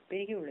நிலையே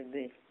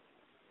பெருகியுள்ளது.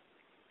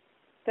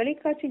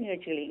 தொலைக்காட்சி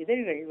நிகழ்ச்சிகளை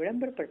இதழ்கள்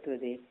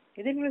விளம்பரப்படுத்துவது,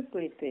 இதழ்கள்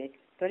குறித்து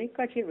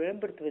தொலைக்காட்சியில்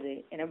விளம்பரப்படுத்துவது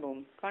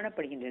எனவும்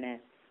காணப்படுகின்றன.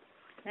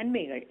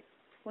 நன்மைகள்: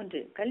 1.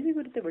 கல்வி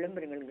குறித்த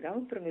விளம்பரங்கள்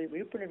கிராமப்புறங்களில்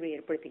விழிப்புணர்வை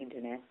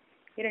ஏற்படுத்துகின்றன.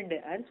 2.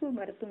 அரசு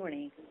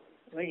மருத்துவமனை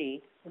வழி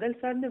உடல்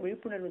சார்ந்த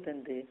விழிப்புணர்வு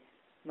தந்து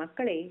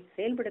மக்களை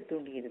செயல்பட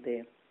தூண்டுகிறது.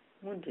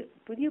 3.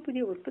 புதிய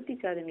புதிய உற்பத்தி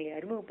சாதனங்களை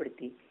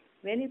அறிமுகப்படுத்தி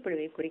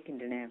வேலைப்பளுவை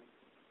குறைக்கின்றன.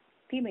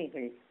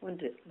 தீமைகள்: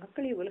 1.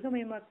 மக்களை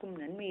உலகமயமாக்கும்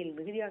நன்மையில்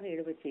மிகுதியாக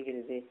ஈடுபடச்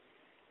செய்கிறது.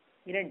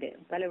 2.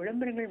 பல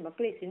விளம்பரங்கள்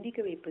மக்களை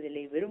சிந்திக்க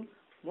வைப்பதில்லை, வெறும்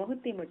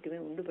மோகத்தை மட்டுமே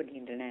உண்டு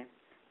பண்ணுகின்றன.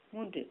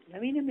 3.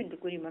 நவீனம் என்று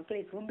கூறி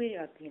மக்களை சோம்பேறி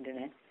ஆக்குகின்றன.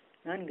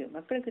 4.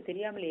 மக்களுக்கு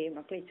தெரியாமலேயே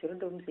மக்களை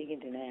சுரண்டவும்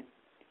செய்கின்றன.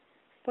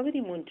 பகுதி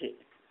 3.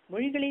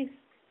 மொழிகளை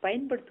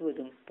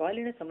பயன்படுத்துவதும்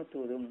பாலின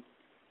சமத்துவதும்.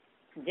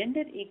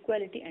 Gender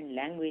equality and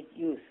language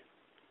use.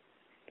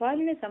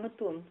 பாலின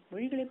சமத்துவம்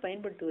மொழிகளை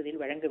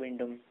பயன்படுத்துவதில் வழங்க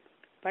வேண்டும்.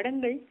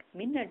 படங்கள்,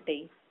 மின் அட்டை,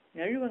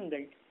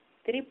 நழுவங்கள்,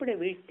 திரைப்பட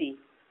வீழ்த்தி,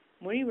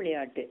 மொழி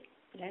விளையாட்டு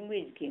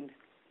லாங்குவேஜ் கேம்ஸ்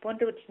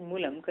போன்றவற்றின்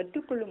மூலம்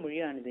கற்றுக்கொள்ளும்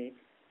மொழியானது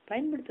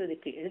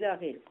பயன்படுத்துவதற்கு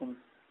எளிதாக இருக்கும்.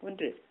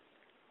 1.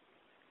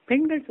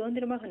 பெண்கள்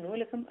சுதந்திரமாக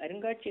நூலகம்,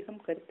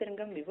 அருங்காட்சியகம்,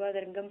 கருத்தரங்கம்,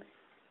 விவாதரங்கம்,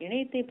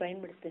 இணையத்தை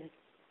பயன்படுத்த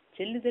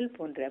செல்லுதல்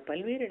போன்ற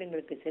பல்வேறு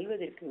இடங்களுக்கு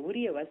செல்வதற்கு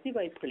உரிய வசதி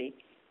வாய்ப்புகளை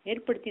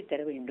ஏற்படுத்தி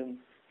தர வேண்டும்.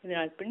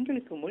 இதனால்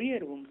பெண்களுக்கு மொழி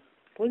அறிவும்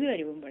பொது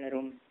அறிவும்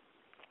வளரும்.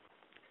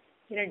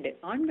 2.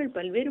 ஆண்கள்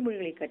பல்வேறு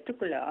மொழிகளை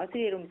கற்றுக்கொள்ள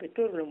ஆசிரியரும்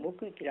பெற்றோர்களும்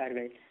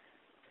ஊக்குவிக்கிறார்கள்.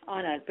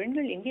 ஆனால்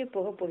பெண்கள் எங்கே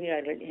போகப்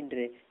போகிறார்கள்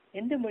என்று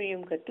எந்த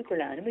மொழியும்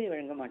கற்றுக்கொள்ள அனுமதி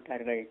வழங்க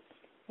மாட்டார்கள்.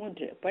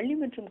 3. பள்ளி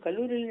மற்றும்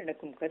கல்லூரியில்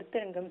நடக்கும்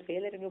கருத்தரங்கம்,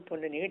 செயலரங்கம்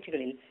போன்ற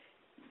நிகழ்ச்சிகளில்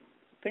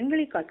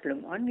பெண்களை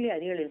காட்டிலும் ஆண்களே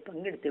அதிக அளவில்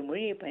பங்கெடுத்து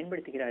மொழியை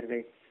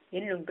பயன்படுத்துகிறார்கள்.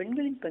 எனினும்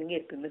பெண்களின்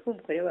பங்கேற்பு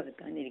மிகவும்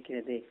குறைவாகத்தான்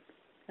இருக்கிறது.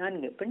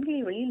 4.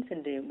 பெண்களை வெளியில்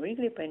சென்று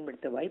மொழிகளை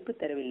பயன்படுத்த வாய்ப்பு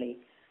தரவில்லை.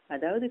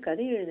 அதாவது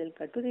கதை எழுதல்,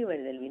 கட்டுரை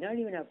வரைதல்,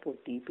 வினாடி வினா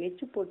போட்டி,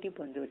 பேச்சு போட்டி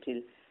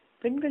போன்றவற்றில்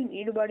பெண்களின்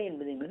ஈடுபாடு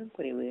என்பது மிகவும்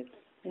குறைவு.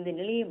 இந்த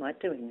நிலையை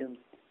மாற்ற வேண்டும்.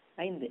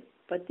 5.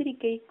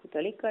 பத்திரிகை,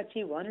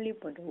 தொலைக்காட்சி, வானொலி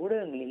போன்ற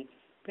ஊடகங்களில்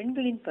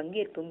பெண்களின்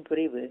பங்கேற்பும்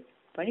குறைவு,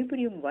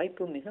 பணிபுரியும்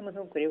வாய்ப்பும் மிக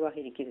மிக குறைவாக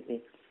இருக்கிறது.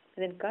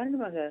 இதன்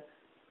காரணமாக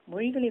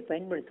மொழிகளை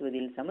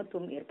பயன்படுத்துவதில்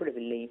சமத்துவம்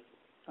ஏற்படவில்லை.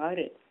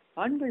 6.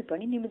 ஆண்கள்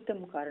பணி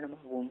நிமித்தம்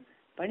காரணமாகவும்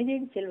பணி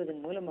தேடி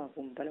செல்வதன்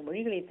மூலமாகவும் பல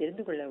மொழிகளை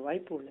தெரிந்து கொள்ள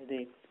வாய்ப்பு உள்ளது.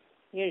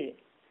 7.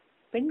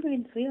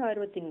 பெண்களின் சுய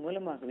ஆர்வத்தின்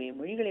மூலமாகவே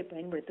மொழிகளை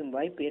பயன்படுத்தும்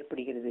வாய்ப்பு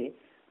ஏற்படுகிறது.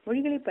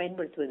 மொழிகளை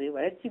பயன்படுத்துவது,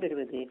 வளர்ச்சி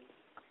பெறுவது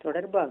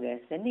தொடர்பாக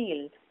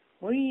சென்னையில்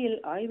மொழியியல்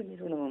ஆய்வு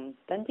நிறுவனமும்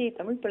தஞ்சை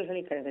தமிழ்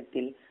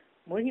பல்கலைக்கழகத்தில்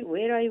மொழி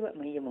உயராய்வு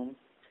மையமும்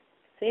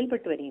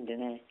செயல்பட்டு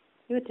வருகின்றன.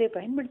 இவற்றை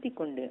பயன்படுத்தி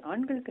கொண்டு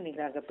ஆண்களுக்கு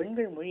நிகராக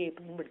பெண்கள் மொழியை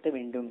பயன்படுத்த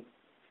வேண்டும்.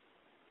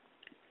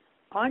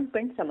 ஆண்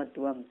பெண்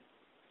சமத்துவம்.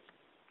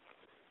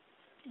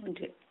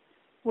 1.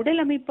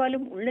 உடல்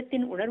அமைப்பாலும்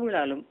உள்ளத்தின்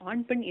உணர்வுகளாலும்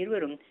ஆண் பெண்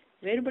இருவரும்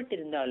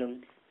வேறுபட்டிருந்தாலும்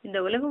இந்த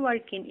உலக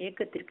வாழ்க்கையின்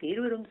இயக்கத்திற்கு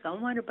இருவரும்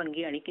சமமான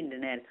பங்கை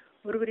அளிக்கின்றனர்.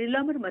 ஒருவர்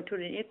இல்லாமல்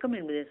மற்றொரு இயக்கம்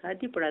என்பது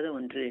சாத்தியப்படாத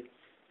ஒன்று.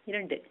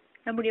 2.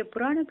 நம்முடைய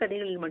புராண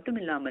கதைகளில்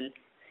மட்டுமில்லாமல்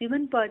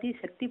சிவன் பாதி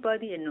சக்தி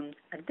பாதி என்னும்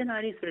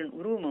அர்த்தநாரீஸ்வரன்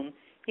உருவமும்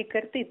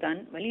இக்கருத்தை தான்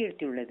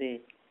வலியுறுத்தியுள்ளது.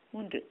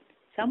 3.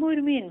 சம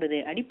உரிமை என்பது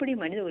அடிப்படை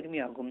மனித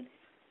உரிமையாகும்.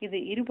 இது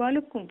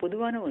இருபாலுக்கும்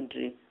பொதுவான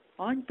ஒன்று.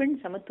 ஆண் பெண்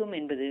சமத்துவம்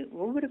என்பது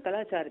ஒவ்வொரு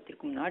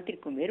கலாச்சாரத்திற்கும்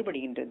நாட்டிற்கும்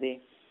வேறுபடுகின்றது.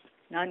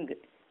 4.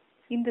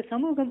 இந்த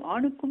சமூகம்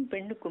ஆணுக்கும்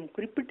பெண்ணுக்கும்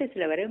குறிப்பிட்ட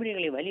சில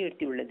வரைமுறைகளை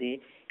வலியுறுத்தியுள்ளது.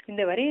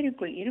 இந்த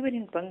வரையறைக்குள்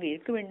இருவரின் பங்கு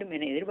இருக்க வேண்டும்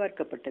என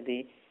எதிர்பார்க்கப்பட்டது,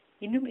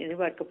 இன்னும்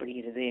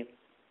எதிர்பார்க்கப்படுகிறது.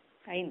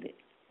 5.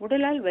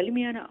 உடலால்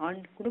வலிமையான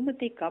ஆண்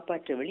குடும்பத்தை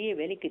காப்பாற்ற வெளியே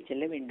வேலைக்கு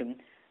செல்ல வேண்டும்.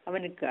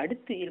 அவனுக்கு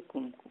அடுத்து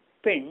இருக்கும்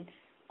பெண்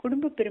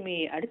குடும்ப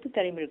பெருமையை அடுத்த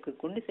தலைமுறைக்கு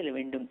கொண்டு செல்ல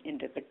வேண்டும்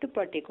என்ற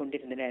கட்டுப்பாட்டை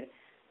கொண்டிருந்தனர்.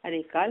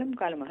 அதை காலம்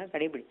காலமாக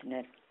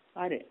கடைபிடித்தனர்.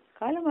 6.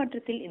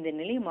 காலமாற்றத்தில் இந்த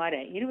நிலை மாற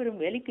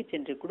இருவரும் வேலைக்கு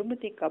சென்று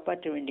குடும்பத்தை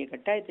காப்பாற்ற வேண்டிய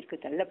கட்டாயத்திற்கு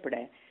தள்ளப்பட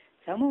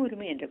சம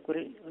உரிமை என்ற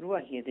குரல்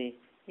உருவாகியது.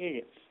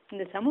 7.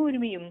 இந்த சம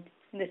உரிமையும்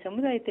இந்த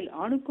சமுதாயத்தில்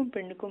ஆணுக்கும்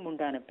பெண்ணுக்கும்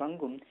உண்டான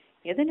பங்கும்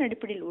எதன்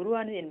அடிப்படையில்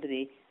உருவானது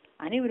என்பதை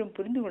அனைவரும்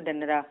புரிந்து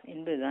கொண்டனரா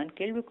என்பதுதான்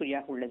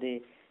கேள்விக்குறியாக உள்ளது.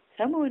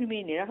 சம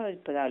உரிமையை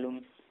நிராகரிப்பதாலும்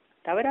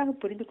தவறாக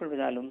புரிந்து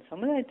கொள்வதாலும்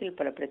சமுதாயத்தில்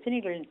பல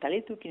பிரச்சனைகள் தலை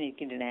தூக்கி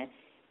நிற்கின்றன.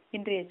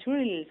 இன்றைய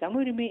சூழலில் சம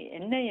உரிமை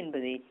என்ன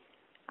என்பதை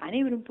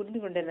அனைவரும் புரிந்து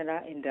கொண்டனரா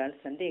என்றால்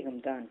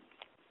சந்தேகம்தான்.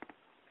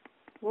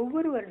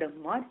 ஒவ்வொரு வருடம்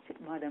மார்ச்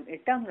மாதம்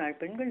 8ஆம் நாள்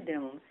பெண்கள்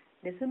தினமும்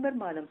டிசம்பர்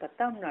மாதம்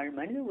 10ஆம் நாள்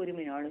மனித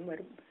உரிமை நாளும்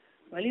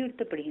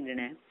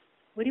வலியுறுத்தப்படுகின்றன.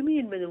 உரிமை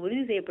என்பது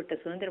உறுதி செய்யப்பட்ட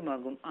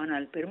சுதந்திரமாகும்.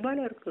 ஆனால்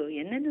பெரும்பாலோருக்கு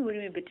என்னென்ன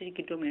உரிமை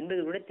பெற்றிருக்கின்றோம்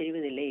என்பது கூட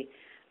தெரிவதில்லை.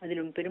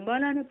 அதிலும்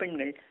பெரும்பாலான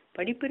பெண்கள்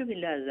படிப்பறிவு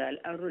இல்லாததால்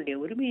அவர்களுடைய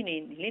உரிமையினை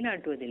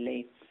நிலைநாட்டுவதில்லை.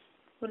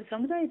 ஒரு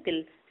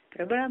சமுதாயத்தில்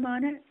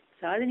பிரபலமான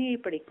சாதனையை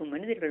படைக்கும்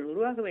மனிதர்கள்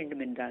உருவாக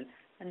வேண்டும் என்றால்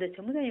அந்த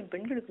சமுதாயம்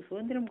பெண்களுக்கு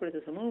சுதந்திரம் கொடுத்த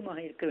சமூகமாக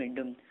இருக்க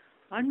வேண்டும்.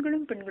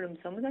 ஆண்களும் பெண்களும்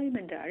சமுதாயம்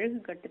என்ற அழகு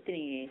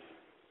கட்டத்தினையே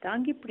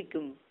தாங்கி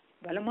பிடிக்கும்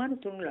பலமான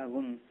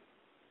தூண்களாகும்.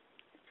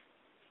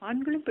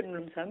 ஆண்களும்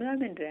பெண்களும்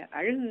சமுதாயம் என்ற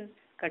அழகு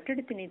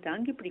கட்டடத்தினை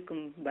தாங்கி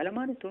பிடிக்கும்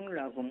பலமான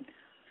தூண்களாகும்.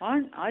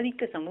 ஆண்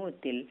ஆதிக்க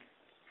சமூகத்தில்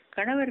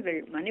கணவர்கள்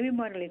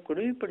மனைவிமார்களை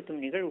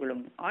கொடுமைப்படுத்தும்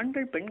நிகழ்வுகளும்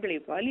ஆண்கள் பெண்களை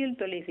பாலியல்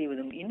தொல்லை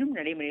செய்வதும் இன்னும்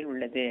நடைமுறையில்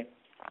உள்ளது.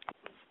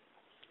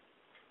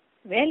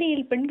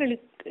 வேலையில்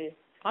பெண்களுக்கு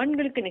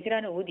ஆண்களுக்கு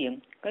நிகரான ஊதியம்,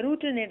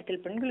 கருவுற்ற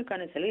நேரத்தில்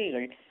பெண்களுக்கான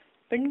சலுகைகள்,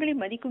 பெண்களை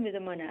மதிக்கும்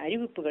விதமான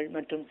அறிவிப்புகள்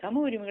மற்றும்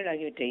சம உரிமைகள்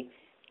ஆகியவற்றை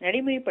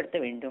நடைமுறைப்படுத்த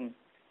வேண்டும்.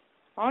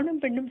 ஆணும்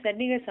பெண்ணும்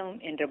சரிநிகர்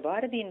சமம் என்ற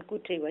பாரதியின்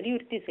கூற்றை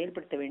வலியுறுத்தி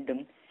செயல்படுத்த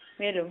வேண்டும்.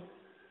 மேலும்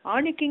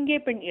ஆணுக்கிங்கே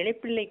பெண்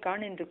இளைப்பிள்ளை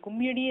காண் என்று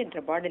கும்மியடி என்ற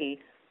பாடலில்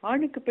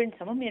ஆணுக்கு பெண்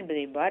சமம்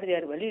என்பதை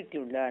பாரதியார்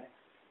வலியுறுத்தியுள்ளார்.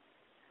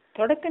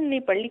 தொடக்கநிலை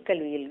பள்ளி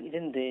கல்வியில்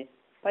இருந்து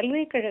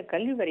பல்கலைக்கழக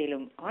கல்வி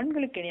வரையிலும்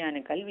ஆண்களுக்கு இணையான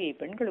கல்வியை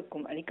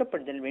பெண்களுக்கும்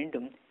அளிக்கப்படுதல்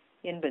வேண்டும்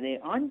என்பது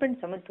ஆண் பெண்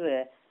சமத்துவ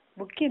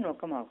முக்கிய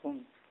நோக்கமாகும்.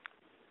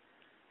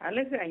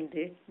 அலகு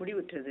 5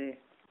 முடிவுற்றது.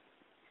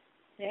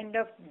 End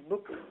of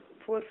book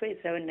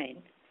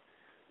 4579.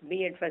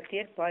 B.ed first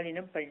year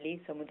பாலினம் பள்ளி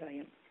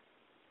சமுதாயம்.